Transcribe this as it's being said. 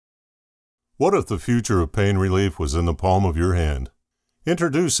What if the future of pain relief was in the palm of your hand?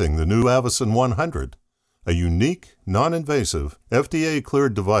 Introducing the new AVACEN 100, a unique, non-invasive,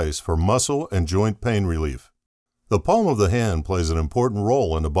 FDA-cleared device for muscle and joint pain relief. The palm of the hand plays an important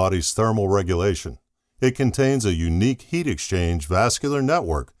role in the body's thermal regulation. It contains a unique heat exchange vascular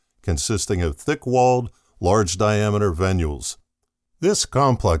network consisting of thick-walled, large-diameter venules. This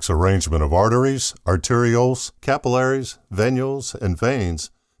complex arrangement of arteries, arterioles, capillaries, venules, and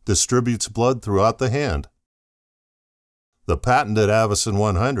veins distributes blood throughout the hand. The patented AVACEN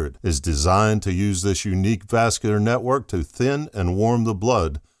 100 is designed to use this unique vascular network to thin and warm the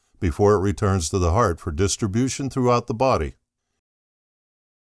blood before it returns to the heart for distribution throughout the body.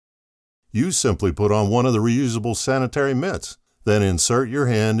 You simply put on one of the reusable sanitary mitts, then insert your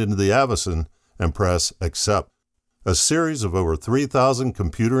hand into the AVACEN and press Accept. A series of over 3,000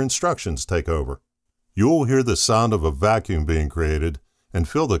 computer instructions take over. You'll hear the sound of a vacuum being created and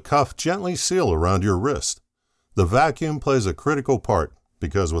feel the cuff gently seal around your wrist. The vacuum plays a critical part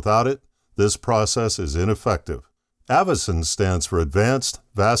because without it, this process is ineffective. AVACEN stands for Advanced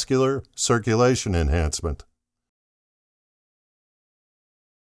Vascular Circulation Enhancement.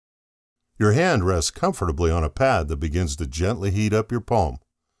 Your hand rests comfortably on a pad that begins to gently heat up your palm.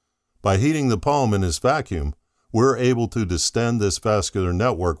 By heating the palm in this vacuum, we're able to distend this vascular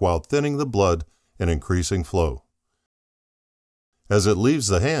network while thinning the blood and increasing flow. As it leaves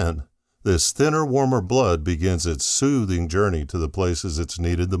the hand, this thinner, warmer blood begins its soothing journey to the places it's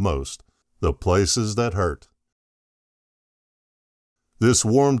needed the most, the places that hurt. This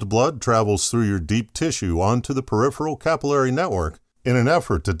warmed blood travels through your deep tissue onto the peripheral capillary network in an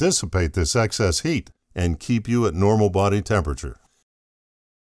effort to dissipate this excess heat and keep you at normal body temperature.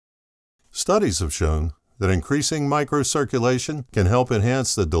 Studies have shown that increasing microcirculation can help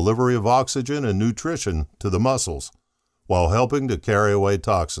enhance the delivery of oxygen and nutrition to the muscles, while helping to carry away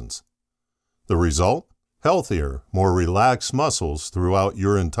toxins. The result? Healthier, more relaxed muscles throughout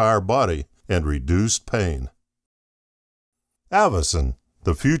your entire body and reduced pain. AVACEN,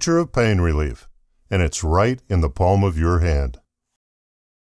 the future of pain relief, and it's right in the palm of your hand.